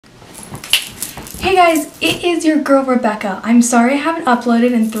Hey guys, it is your girl Rebecca. I'm sorry I haven't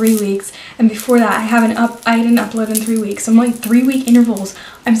uploaded in 3 weeks, and before that I didn't upload in 3 weeks. I'm like 3-week intervals.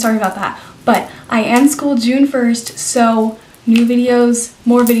 I'm sorry about that. But I end school June 1st, so new videos,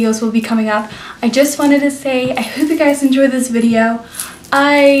 more videos will be coming up. I just wanted to say I hope you guys enjoyed this video.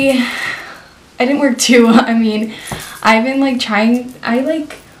 I didn't work too. I mean, I've been like trying,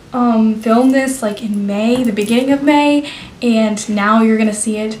 filmed this like in May, the beginning of May, and now you're gonna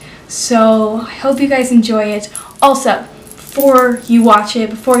see it. So I hope you guys enjoy it. Also, before you watch it,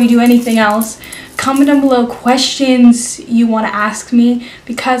 before you do anything else, comment down below questions you want to ask me,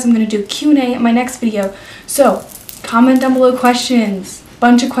 because I'm going to do a Q&A in my next video. So comment down below questions,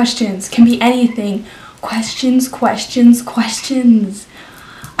 bunch of questions, can be anything. Questions.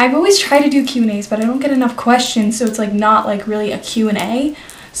 I've always tried to do Q&As, but I don't get enough questions, so it's like not like really a Q&A.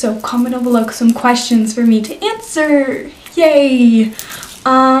 So comment down below some questions for me to answer. Yay!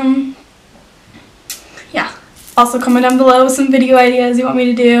 Yeah. Also comment down below some video ideas you want me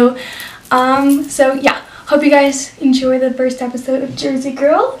to do. So yeah, hope you guys enjoy the first episode of Jersey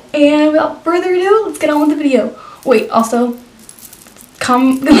Girl, and without further ado, let's get on with the video. Wait, also,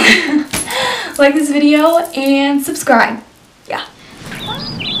 come like this video and subscribe. Yeah.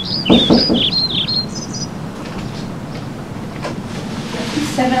 It's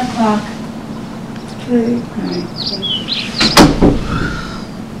 7 o'clock. Okay.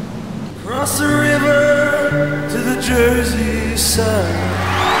 Cross the river to the Jersey side.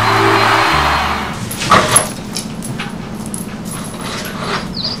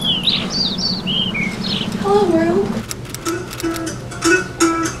 Hello world.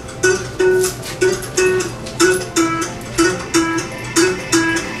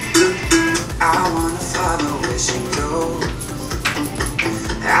 I wanna follow where she goes.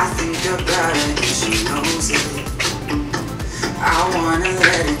 I think about it and she knows it. I wanna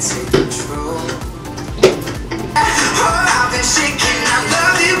let it take control. Oh, I've been shaking. I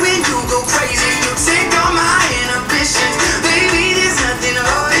love it when you go crazy. You take all my inhibitions. Baby, there's nothing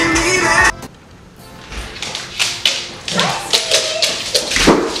holding me back.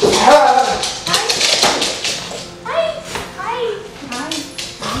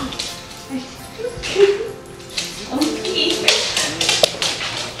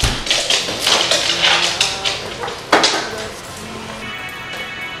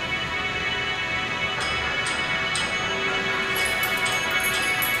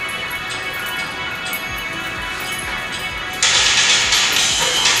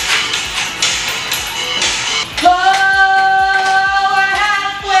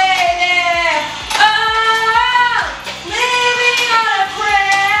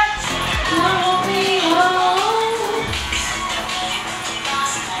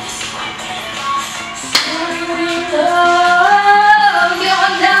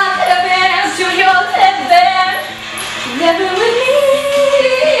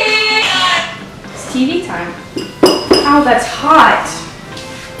 It's TV time. Ow, that's hot.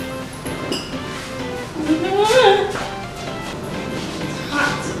 It's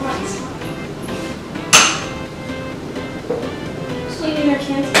hot. Just leaving your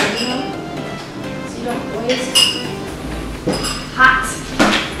cans here, you know? So you don't waste. Hot.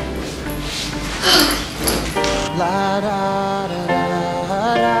 La da da da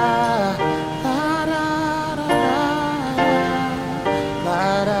da.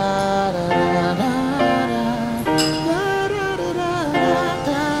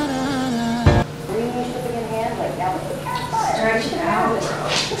 Stretch it out.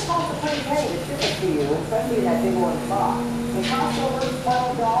 Especially that big orange box. It costs over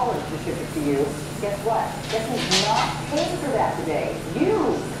 $12 to ship it to you. Guess what? Guess who's not paying for that today?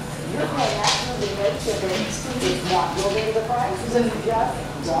 You're paying absolutely no shipping. It's not building the price. It's just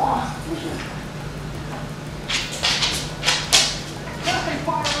gone. Nothing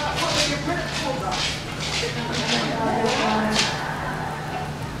fire up. What are your parents pulled up?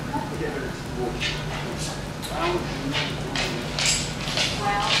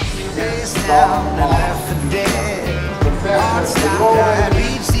 Face down and left for dead. Heart stopped, I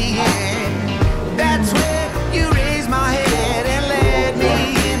reached the end. That's when you raised my head and led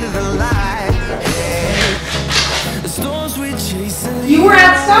me into the light. Yeah. The storms we chase. You were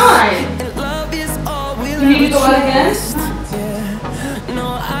outside. Love is all we'll You need to go out again? Yeah. No,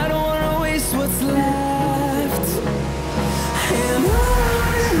 I don't wanna waste what's left. And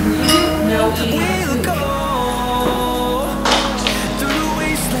No, we'll go.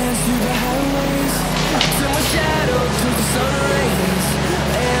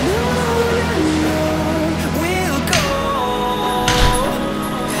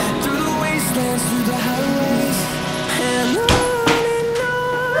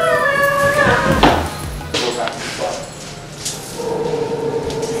 Ah!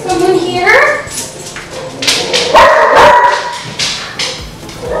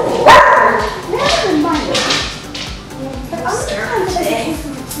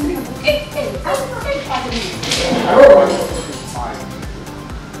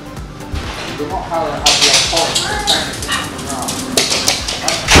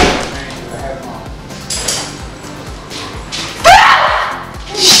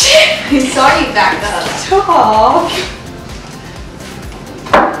 I saw you back up. Stop.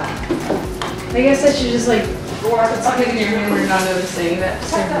 I guess I should just like put something in your hand when you're not noticing. That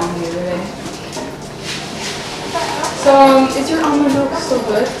served mom the other day. So, is your almond milk still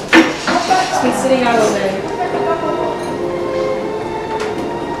good? It's been sitting out all day.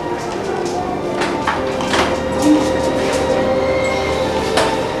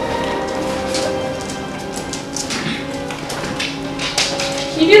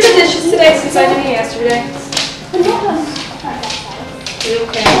 Can you do the dishes today since I did it yesterday? You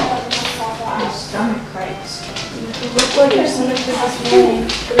okay? Your stomach cramps. You look like your stomach did this morning.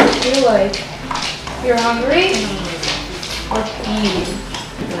 What does it feel like? You're hungry? Or pain?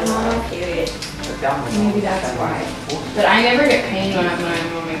 I'm on my period. Maybe that's why. But I never get pain when I'm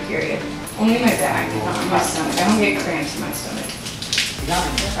on my period. Only my back, not on my stomach. I don't get cramps in my stomach.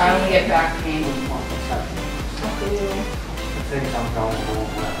 I only get back pain. Did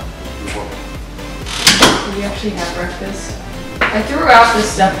you actually have breakfast? I threw out the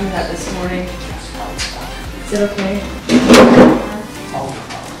stuff you had this morning. Is it okay? I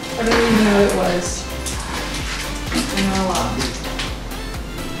don't even know what it was. I know a lot.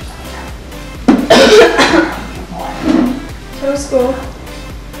 So school.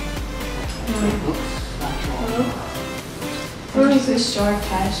 What is this jar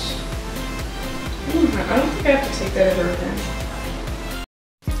cash? I don't think I have to take that ever again.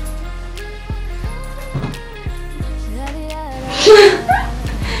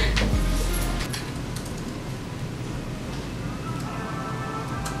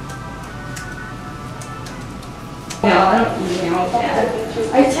 No, I don't email Dad.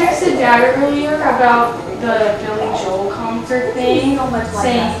 I texted Dad earlier about the Billy Joel concert thing,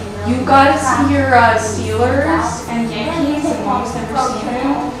 saying, you gotta see your Steelers and Yankees, and Mom's never seen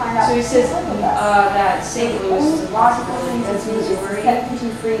them. So he says that St. Louis is a possibility, that's Missouri,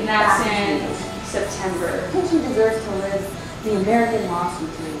 and that's in September. Kitchen deserves to live the American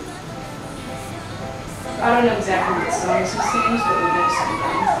lawsuit dream. I don't know exactly what songs he sings, but we know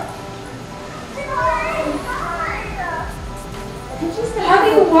sometimes. How do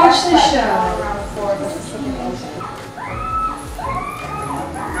you watch the show?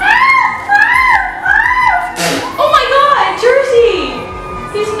 Oh my God, Jersey!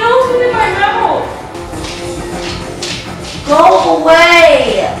 His nose was in my mouth. Go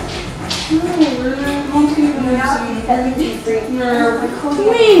away!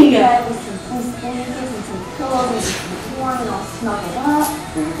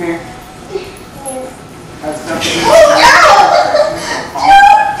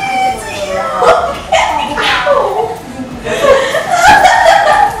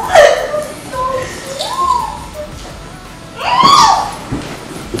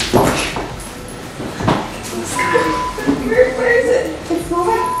 Where is it? It's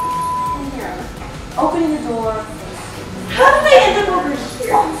over in here. Opening the door. How did I end up over here?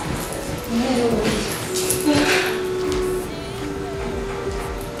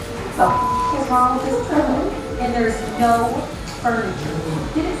 So, his mom was just home, and there's no furniture.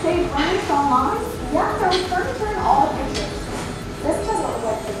 Did it say furniture online? Yeah, there's furniture in all the pictures. This doesn't look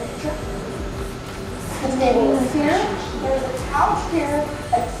like the picture. The table is here. There's a couch here,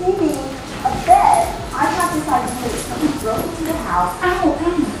 a TV, a bed. I have decided to move. Somebody broke into the house. Ow,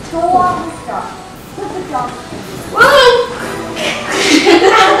 throw all the stuff. Put the junk in here. Whoa!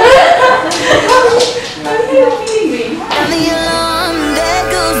 How are you feeding me? And the alarm, there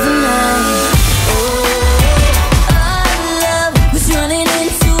goes the night. Oh, our love was running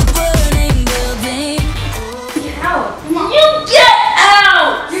into a burning building. Get out. You get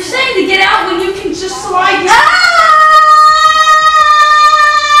out! You're saying to get out when you can just slide down.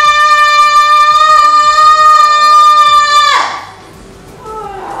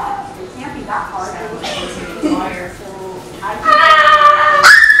 It can't be that hard.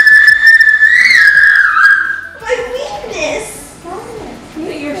 My weakness!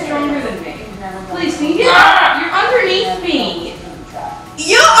 You're stronger than me. Please, can you get out? You're underneath me.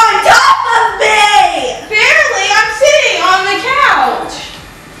 You're on top of me! Barely, I'm sitting on the couch.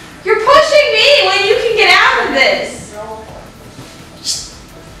 You're pushing me when you can get out of this.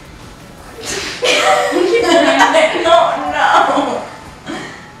 No.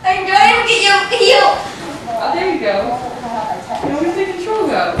 I'm trying to get your heel. Oh, there you go. Now where's the control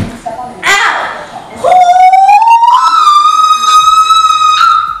go? Ow!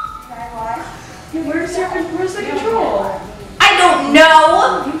 Where's the control? I don't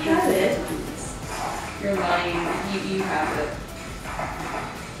know. You have it. You're lying. You have it.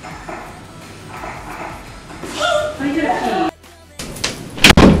 I did a pee.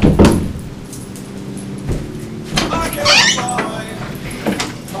 I can't find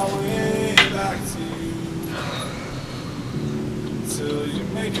my way.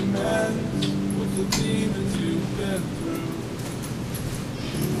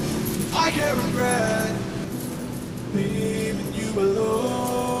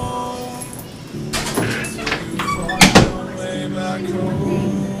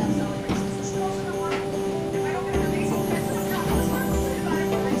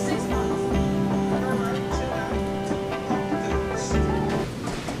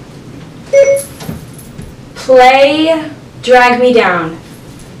 Play Drag Me Down.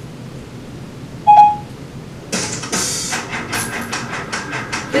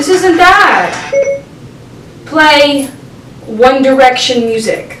 This isn't that. Play One Direction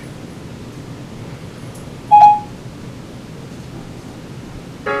music.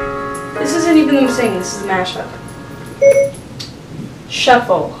 This isn't even them singing, this is a mashup.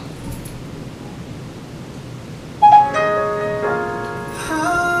 Shuffle.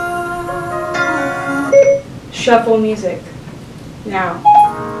 Shuffle music. Now.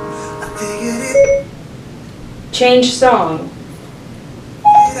 Change song.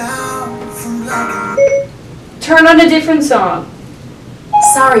 Turn on a different song.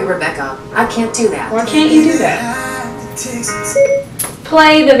 Sorry, Rebecca. I can't do that. Why can't you do that?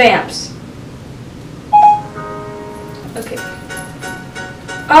 Play the Vamps. Okay.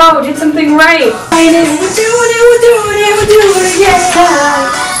 Oh, did something right. We're doing it,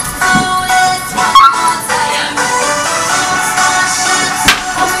 yeah.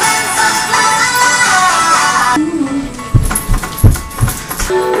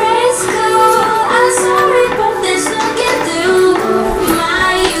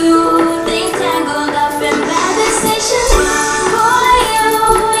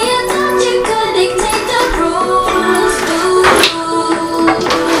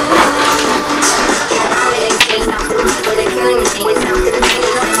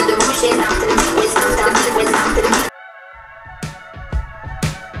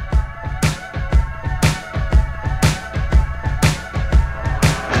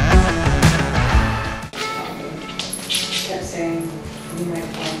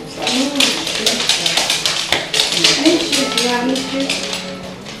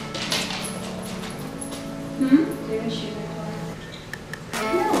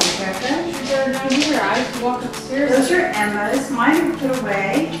 Walk upstairs. Those are Emma's. Mine are put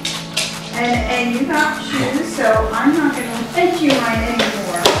away. And you got shoes, so I'm not going to let you mine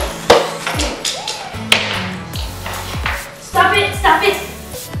anymore. Stop it! Stop it!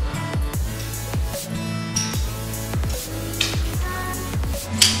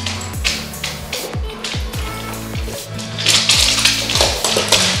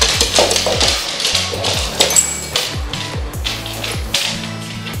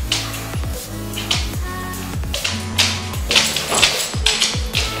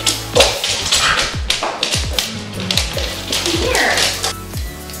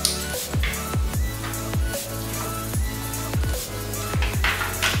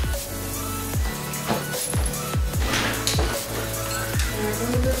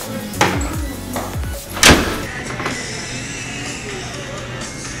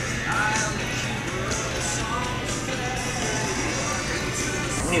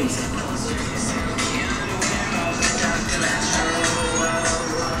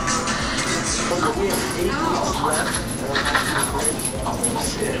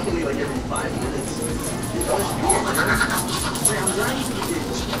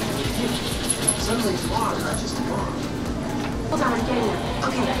 Hold on, I'm getting there.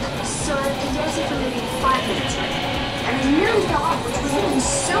 Okay, so I've been dancing for maybe 5 minutes, right? And I nearly fell off, which was really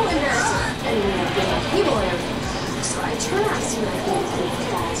so embarrassing. And then I get my cable and everything. So I turn around to see what I think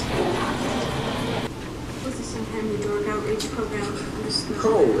that's really happened. This is some family drug outreach program.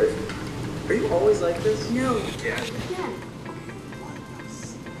 Oh, are you always like this? No. Yeah.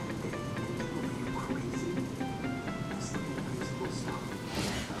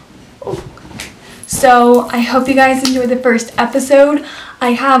 So I hope you guys enjoyed the first episode.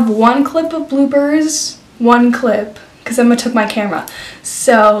 I have one clip of bloopers, one clip, because Emma took my camera.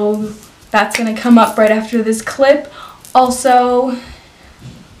 So that's gonna come up right after this clip. Also,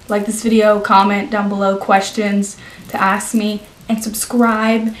 like this video, comment down below questions to ask me, and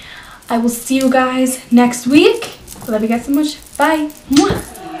subscribe. I will see you guys next week. Love you guys so much. Bye. Mwah.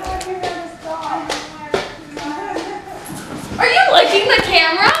 Are you liking the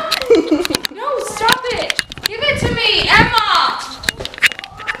camera? No, stop it. Give it to me, Emma.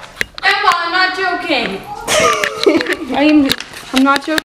 Emma, I'm not joking. I'm not joking.